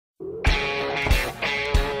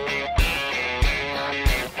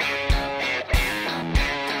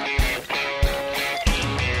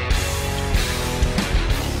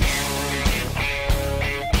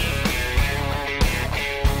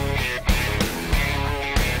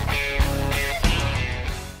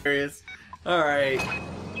hilarious. Alright.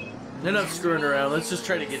 Enough screwing around. Let's just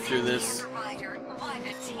try to get through this.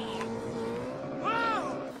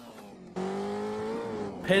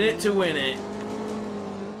 Pin it to win it.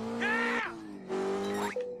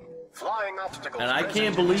 Flying obstacles. And I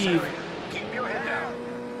can't believe Keep your head down.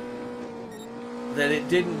 that it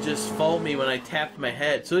didn't just fault me when I tapped my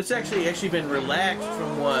head. So it's actually been relaxed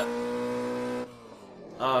from what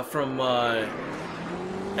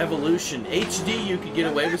Evolution. HD, you could get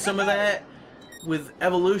away with some of that. With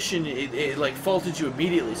Evolution, it like faulted you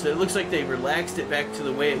immediately. So it looks like they relaxed it back to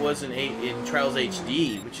the way it was in Trials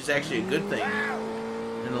HD, which is actually a good thing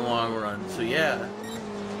in the long run. So yeah,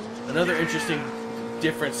 another interesting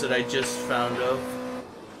difference that I just found of.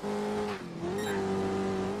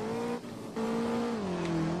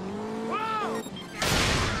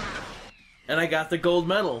 And I got the gold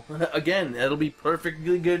medal. Again, that'll be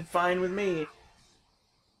perfectly good, fine with me.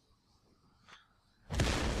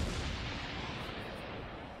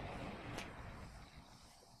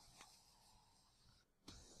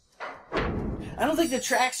 I don't think the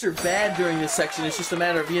tracks are bad during this section. It's just a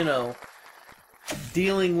matter of, you know,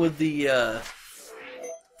 dealing with the,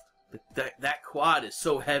 that quad is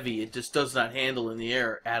so heavy, it just does not handle in the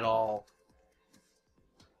air at all.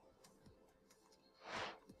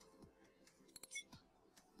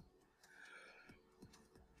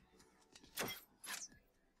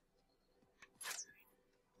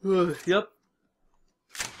 Yep.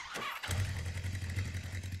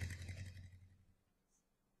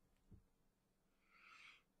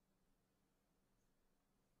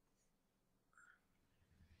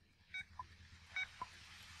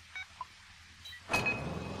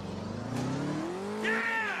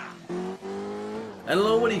 I don't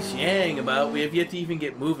know what he's yanging about. We have yet to even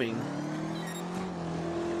get moving.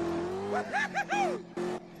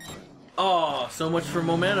 Oh, so much for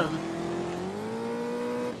momentum.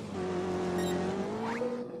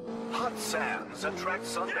 Hot sands attract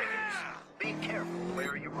sunbathers. Be careful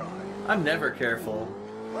where you ride. I'm never careful.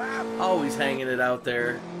 Always hanging it out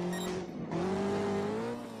there.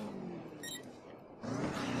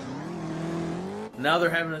 Now they're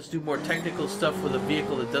having us do more technical stuff with a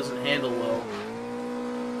vehicle that doesn't handle low.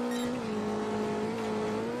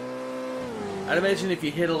 I'd imagine if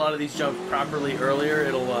you hit a lot of these jumps properly earlier,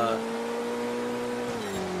 it'll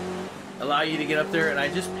allow you to get up there. And I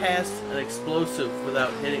just passed an explosive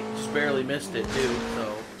without hitting, just barely missed it too,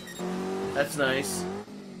 so that's nice.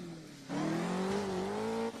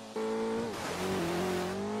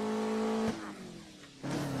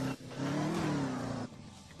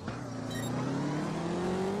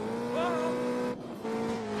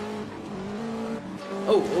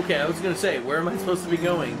 Oh, okay, I was gonna say, where am I supposed to be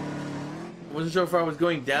going? I wasn't sure if I was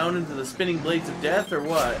going down into the spinning blades of death or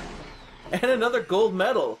what. And another gold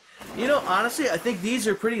medal. You know, honestly, I think these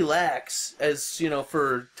are pretty lax as, you know,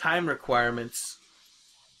 for time requirements.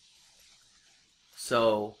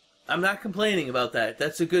 So, I'm not complaining about that.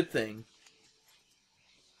 That's a good thing.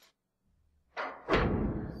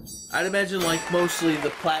 I'd imagine, like, mostly the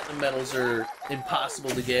platinum medals are impossible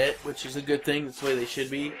to get, which is a good thing. That's the way they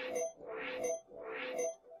should be.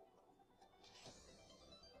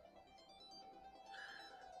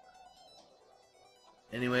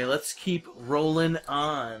 Anyway, let's keep rolling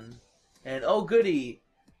on. And, oh goody,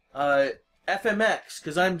 FMX,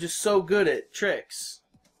 because I'm just so good at tricks.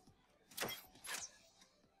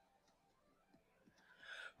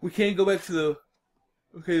 We can't go back to the...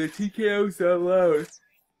 Okay, the TKO's not loud.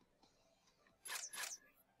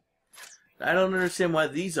 I don't understand why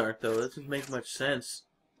these aren't, though. That doesn't make much sense.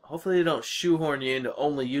 Hopefully they don't shoehorn you into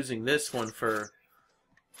only using this one for...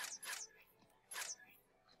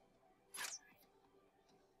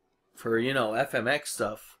 you know, FMX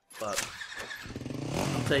stuff, but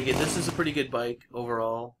I'll take it. This is a pretty good bike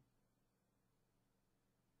overall.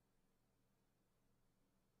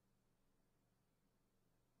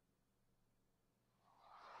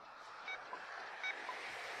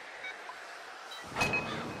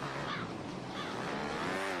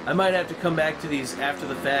 I might have to come back to these after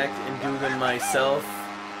the fact and do them myself.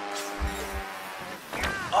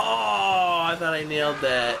 Oh, I thought I nailed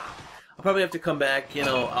that. I'll probably have to come back, you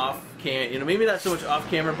know, off cam, you know, maybe not so much off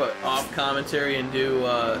camera, but off commentary and do,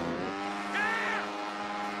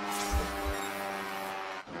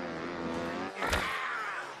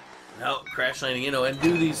 no, crash landing, you know, and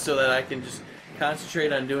do these so that I can just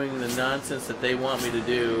concentrate on doing the nonsense that they want me to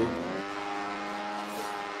do.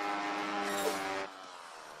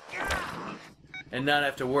 And not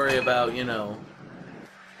have to worry about, you know,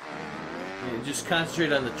 just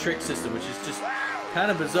concentrate on the trick system, which is just kind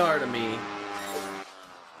of bizarre to me,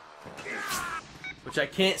 which I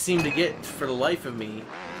can't seem to get for the life of me.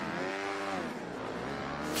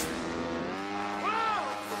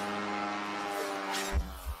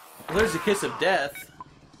 Well, there's a kiss of death.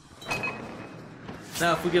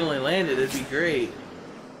 Now, if we could only land it, it'd be great.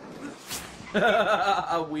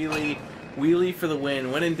 A wheelie. Wheelie for the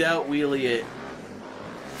win. When in doubt, wheelie it.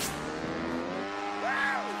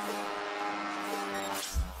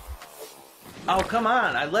 Oh, come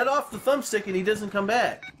on. I let off the thumbstick and he doesn't come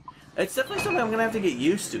back. It's definitely something I'm going to have to get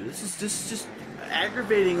used to. This is just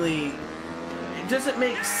aggravatingly... It doesn't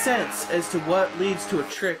make sense as to what leads to a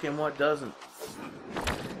trick and what doesn't.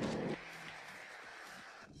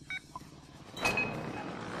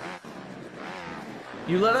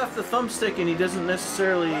 You let off the thumbstick and he doesn't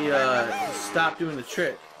necessarily stop doing the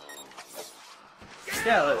trick.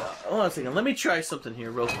 Yeah, hold on a second. Let me try something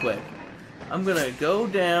here real quick. I'm gonna go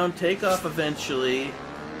down, take off eventually.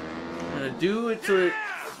 I'm gonna do it to it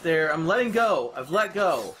there. I'm letting go. I've let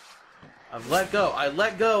go. I've let go. I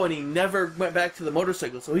let go and he never went back to the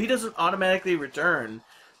motorcycle, so he doesn't automatically return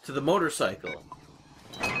to the motorcycle.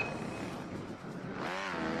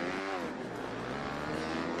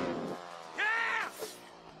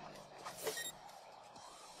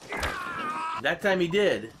 That time he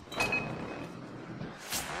did.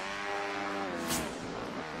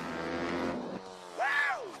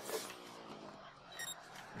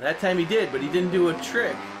 That time he did, but he didn't do a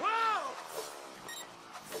trick.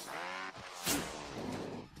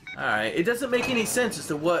 Alright, it doesn't make any sense as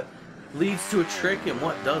to what leads to a trick and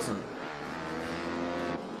what doesn't.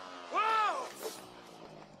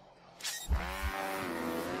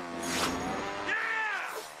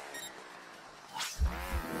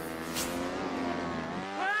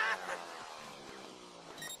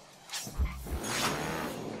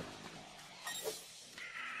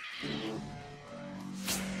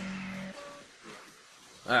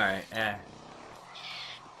 Alright,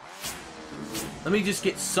 let me just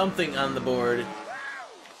get something on the board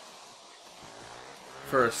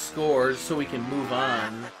for a score so we can move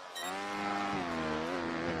on.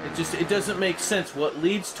 It doesn't make sense. What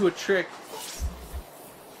leads to a trick?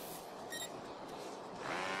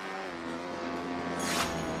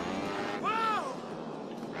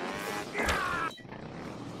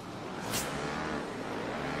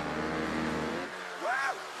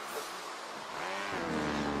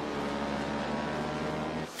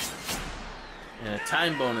 And a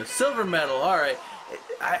time bonus. Silver medal, alright.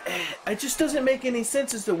 It just doesn't make any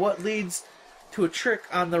sense as to what leads to a trick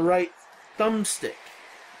on the right thumbstick.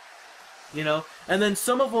 You know? And then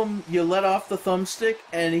some of them, you let off the thumbstick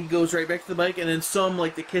and he goes right back to the bike, and then some,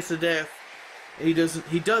 like the kiss of death, he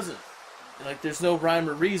doesn't. Like, there's no rhyme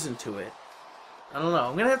or reason to it. I don't know.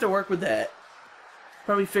 I'm gonna have to work with that.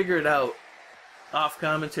 Probably figure it out off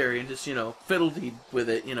commentary and just, you know, fiddle-dee with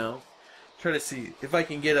it, you know. Try to see if I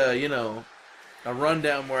can get a, you know, a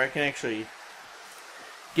rundown where I can actually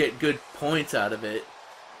get good points out of it.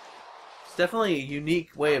 It's definitely a unique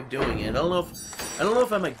way of doing it. I don't know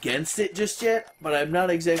if I'm against it just yet, but I'm not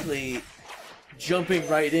exactly jumping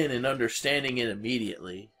right in and understanding it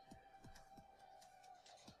immediately.